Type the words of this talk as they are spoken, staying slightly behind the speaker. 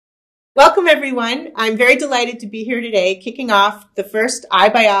Welcome, everyone. I'm very delighted to be here today, kicking off the first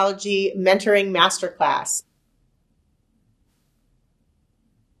iBiology Mentoring Masterclass.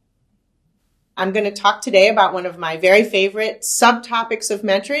 I'm going to talk today about one of my very favorite subtopics of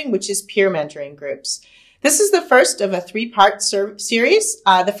mentoring, which is peer mentoring groups. This is the first of a three-part series.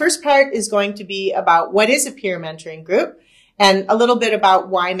 The first part is going to be about what is a peer mentoring group and a little bit about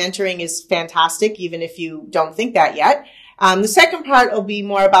why mentoring is fantastic, even if you don't think that yet. The second part will be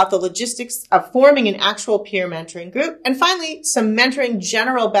more about the logistics of forming an actual peer mentoring group. And finally, some mentoring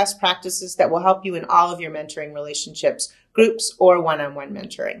general best practices that will help you in all of your mentoring relationships, groups, or one-on-one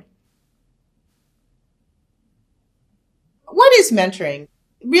mentoring. What is mentoring?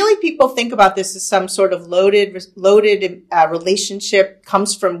 Really, people think about this as some sort of loaded relationship,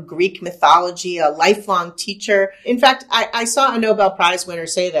 comes from Greek mythology, a lifelong teacher. In fact, I saw a Nobel Prize winner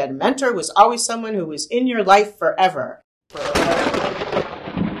say that a mentor was always someone who was in your life forever.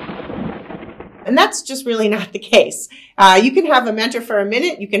 And that's just really not the case. You can have a mentor for a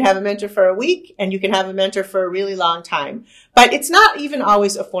minute, you can have a mentor for a week, and you can have a mentor for a really long time. But it's not even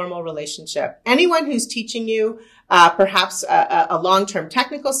always a formal relationship. Anyone who's teaching you perhaps a long-term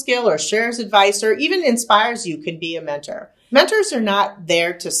technical skill or shares advice or even inspires you can be a mentor. Mentors are not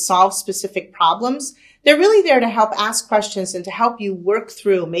there to solve specific problems. They're really there to help ask questions and to help you work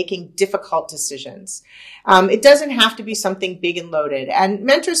through making difficult decisions. It doesn't have to be something big and loaded. And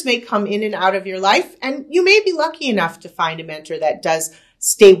mentors may come in and out of your life, and you may be lucky enough to find a mentor that does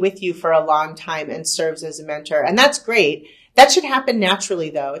stay with you for a long time and serves as a mentor. And that's great. That should happen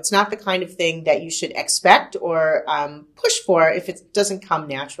naturally, though. It's not the kind of thing that you should expect or push for if it doesn't come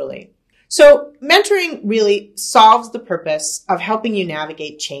naturally. So mentoring really solves the purpose of helping you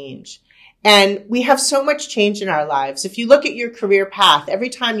navigate change. And we have so much change in our lives. If you look at your career path, every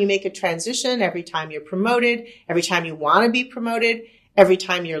time you make a transition, every time you're promoted, every time you want to be promoted, every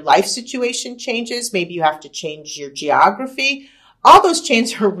time your life situation changes, maybe you have to change your geography. All those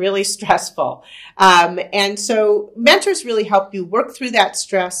changes are really stressful. And so mentors really help you work through that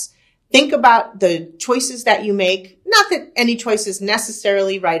stress. Think about the choices that you make. Not that any choice is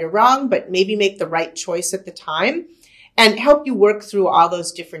necessarily right or wrong, but maybe make the right choice at the time and help you work through all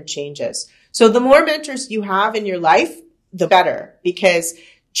those different changes. So the more mentors you have in your life, the better, because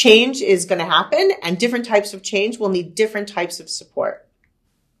change is going to happen and different types of change will need different types of support.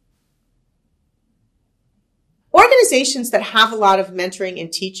 Organizations that have a lot of mentoring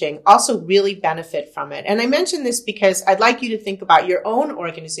and teaching also really benefit from it. And I mention this because I'd like you to think about your own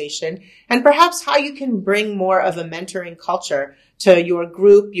organization and perhaps how you can bring more of a mentoring culture to your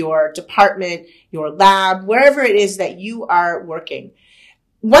group, your department, your lab, wherever it is that you are working.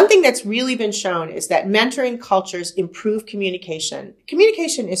 One thing that's really been shown is that mentoring cultures improve communication.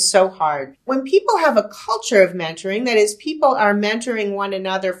 Communication is so hard. When people have a culture of mentoring, that is, people are mentoring one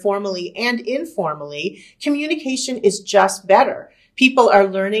another formally and informally, communication is just better. People are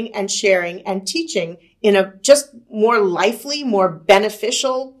learning and sharing and teaching in a just more lively, more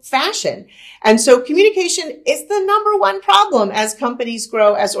beneficial fashion. And so communication is the number one problem as companies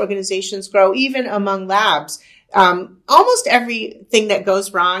grow, as organizations grow, even among labs. Almost everything that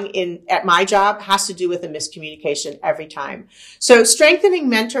goes wrong at my job has to do with a miscommunication every time. So strengthening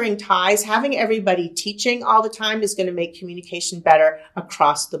mentoring ties, having everybody teaching all the time is going to make communication better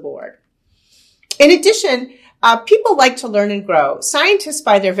across the board. In addition, people like to learn and grow. Scientists,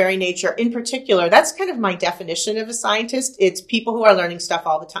 by their very nature, in particular, that's kind of my definition of a scientist. It's people who are learning stuff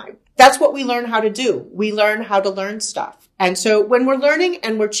all the time. That's what we learn how to do. We learn how to learn stuff. And so when we're learning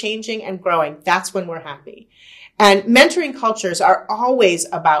and we're changing and growing, that's when we're happy. And mentoring cultures are always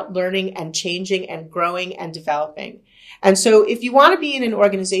about learning and changing and growing and developing. And so if you want to be in an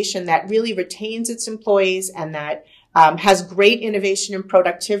organization that really retains its employees and that has great innovation and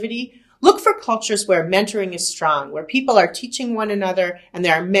productivity, look for cultures where mentoring is strong, where people are teaching one another and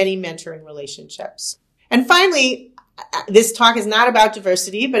there are many mentoring relationships. And finally, this talk is not about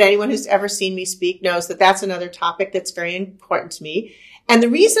diversity, but anyone who's ever seen me speak knows that that's another topic that's very important to me. And the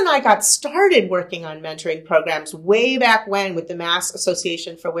reason I got started working on mentoring programs way back when with the Mass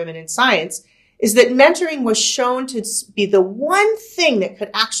Association for Women in Science is that mentoring was shown to be the one thing that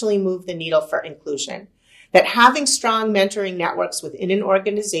could actually move the needle for inclusion. That having strong mentoring networks within an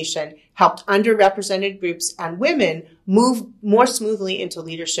organization helped underrepresented groups and women move more smoothly into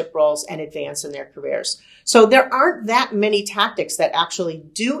leadership roles and advance in their careers. So there aren't that many tactics that actually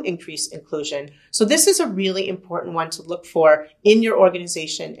do increase inclusion. So this is a really important one to look for in your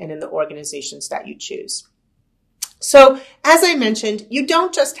organization and in the organizations that you choose. So as I mentioned, you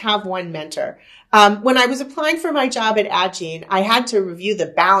don't just have one mentor. When I was applying for my job at Addgene, I had to review the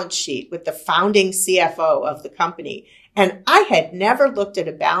balance sheet with the founding CFO of the company. And I had never looked at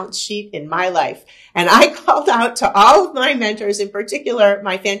a balance sheet in my life. And I called out to all of my mentors, in particular,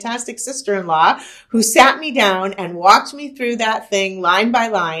 my fantastic sister-in-law, who sat me down and walked me through that thing line by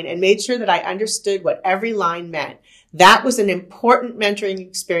line and made sure that I understood what every line meant. That was an important mentoring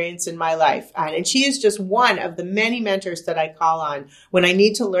experience in my life. And she is just one of the many mentors that I call on when I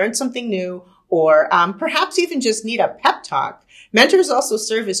need to learn something new or perhaps even just need a pep talk. Mentors also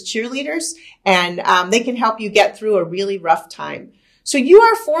serve as cheerleaders, and they can help you get through a really rough time. So you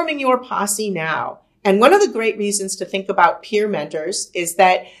are forming your posse now. And one of the great reasons to think about peer mentors is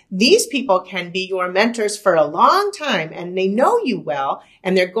that these people can be your mentors for a long time, and they know you well,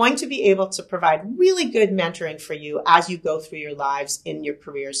 and they're going to be able to provide really good mentoring for you as you go through your lives in your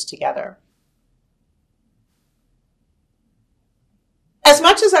careers together. As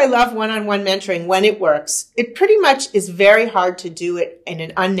much as I love one-on-one mentoring when it works, it pretty much is very hard to do it in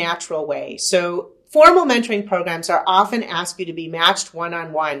an unnatural way. So formal mentoring programs are often ask you to be matched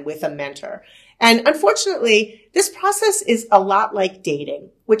one-on-one with a mentor. And unfortunately, this process is a lot like dating,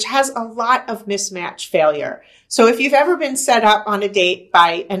 which has a lot of mismatch failure. So if you've ever been set up on a date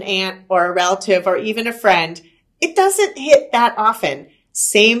by an aunt or a relative or even a friend, it doesn't hit that often.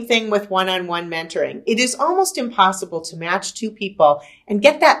 Same thing with one-on-one mentoring. It is almost impossible to match two people and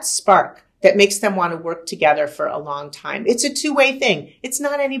get that spark that makes them want to work together for a long time. It's a two-way thing. It's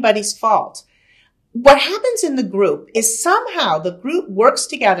not anybody's fault. What happens in the group is somehow the group works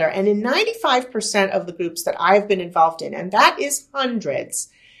together, and in 95% of the groups that I've been involved in, and that is hundreds,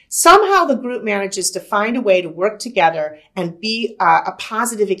 somehow the group manages to find a way to work together and be a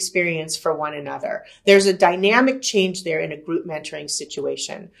positive experience for one another. There's a dynamic change there in a group mentoring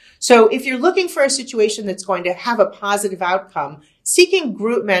situation. So if you're looking for a situation that's going to have a positive outcome, seeking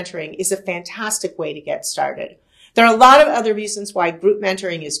group mentoring is a fantastic way to get started. There are a lot of other reasons why group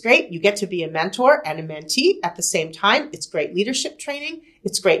mentoring is great. You get to be a mentor and a mentee at the same time. It's great leadership training.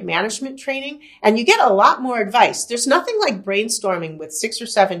 It's great management training. And you get a lot more advice. There's nothing like brainstorming with 6 or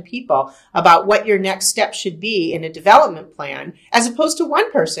 7 people about what your next step should be in a development plan, as opposed to one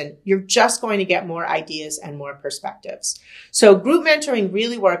person. You're just going to get more ideas and more perspectives. So group mentoring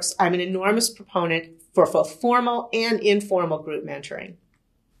really works. I'm an enormous proponent for both formal and informal group mentoring.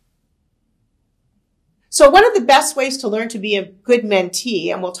 So one of the best ways to learn to be a good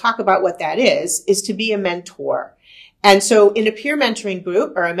mentee, and we'll talk about what that is to be a mentor. And so in a peer mentoring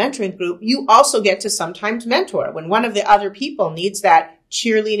group or a mentoring group, you also get to sometimes mentor. When one of the other people needs that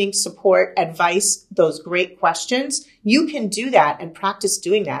cheerleading, support, advice, those great questions, you can do that and practice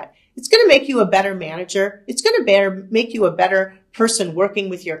doing that. It's going to make you a better manager. It's going to make you a better person working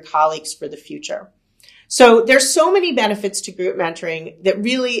with your colleagues for the future. So there's so many benefits to group mentoring that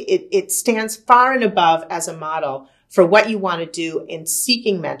really it stands far and above as a model for what you want to do in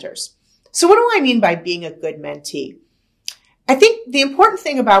seeking mentors. So what do I mean by being a good mentee? I think the important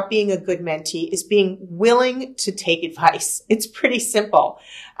thing about being a good mentee is being willing to take advice. It's pretty simple.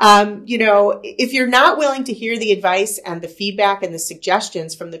 If you're not willing to hear the advice and the feedback and the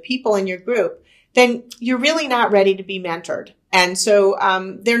suggestions from the people in your group, then you're really not ready to be mentored. And so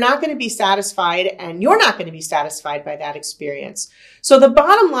they're not going to be satisfied, and you're not going to be satisfied by that experience. So the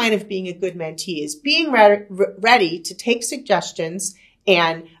bottom line of being a good mentee is being ready to take suggestions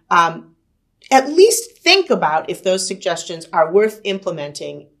and at least think about if those suggestions are worth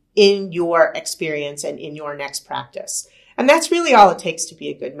implementing in your experience and in your next practice. And that's really all it takes to be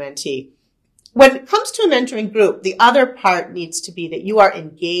a good mentee. When it comes to a mentoring group, the other part needs to be that you are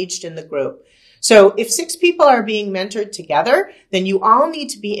engaged in the group. So if 6 people are being mentored together, then you all need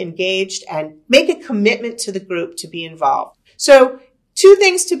to be engaged and make a commitment to the group to be involved. So 2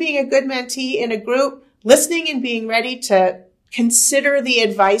 things to being a good mentee in a group: listening and being ready to consider the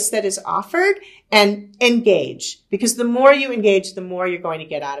advice that is offered, and engage. Because the more you engage, the more you're going to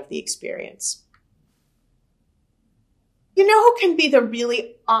get out of the experience. You know who can be the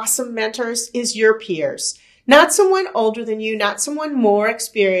really awesome mentors is your peers. Not someone older than you, not someone more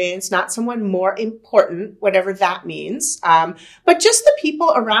experienced, not someone more important, whatever that means, but just the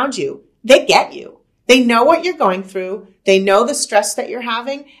people around you. They get you. They know what you're going through. They know the stress that you're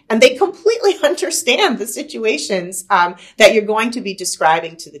having, and they completely understand the situations that you're going to be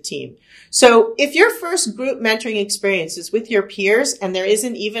describing to the team. So if your first group mentoring experience is with your peers and there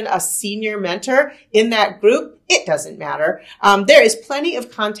isn't even a senior mentor in that group, it doesn't matter. There is plenty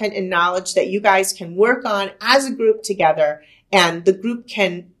of content and knowledge that you guys can work on as a group together, and the group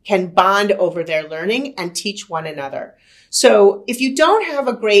can bond over their learning and teach one another. So if you don't have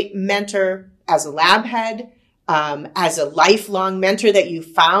a great mentor as a lab head, as a lifelong mentor that you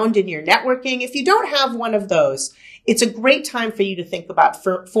found in your networking, if you don't have one of those, it's a great time for you to think about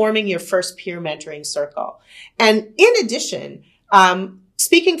forming your first peer mentoring circle. And in addition,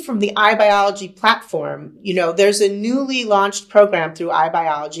 speaking from the iBiology platform, there's a newly launched program through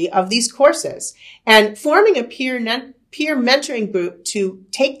iBiology of these courses, and forming a peer mentoring group to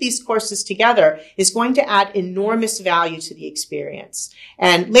take these courses together is going to add enormous value to the experience.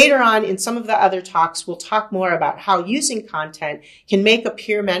 And later on in some of the other talks, we'll talk more about how using content can make a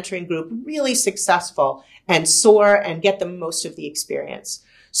peer mentoring group really successful and soar and get the most of the experience.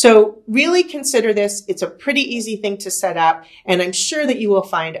 So really consider this. It's a pretty easy thing to set up, and I'm sure that you will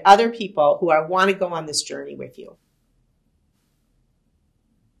find other people who want to go on this journey with you.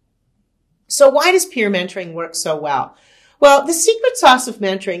 So why does peer mentoring work so well? Well, the secret sauce of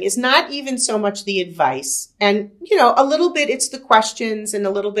mentoring is not even so much the advice. And, a little bit it's the questions and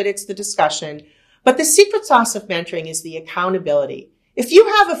a little bit it's the discussion. But the secret sauce of mentoring is the accountability. If you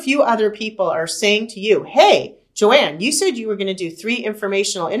have a few other people are saying to you, hey, Joanne, you said you were going to do 3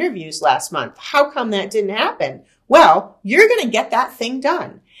 informational interviews last month. How come that didn't happen? Well, you're going to get that thing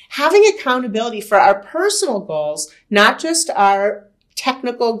done. Having accountability for our personal goals, not just our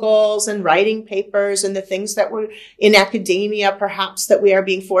technical goals and writing papers and the things that we're in academia, perhaps that we are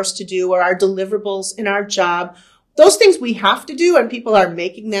being forced to do, or our deliverables in our job. Those things we have to do, and people are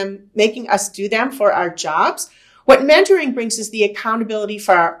making us do them for our jobs. What mentoring brings is the accountability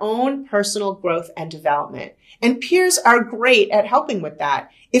for our own personal growth and development. And peers are great at helping with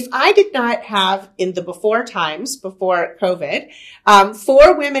that. If I did not have, in the before COVID,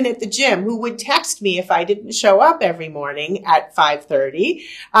 4 women at the gym who would text me if I didn't show up every morning at 5:30,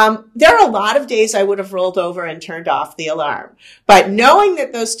 there are a lot of days I would have rolled over and turned off the alarm. But knowing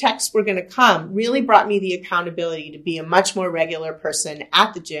that those texts were going to come really brought me the accountability to be a much more regular person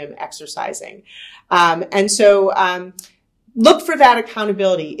at the gym exercising. Look for that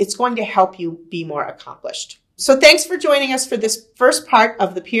accountability. It's going to help you be more accomplished. So thanks for joining us for this first part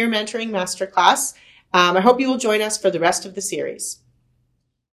of the Peer Mentoring Masterclass. I hope you will join us for the rest of the series.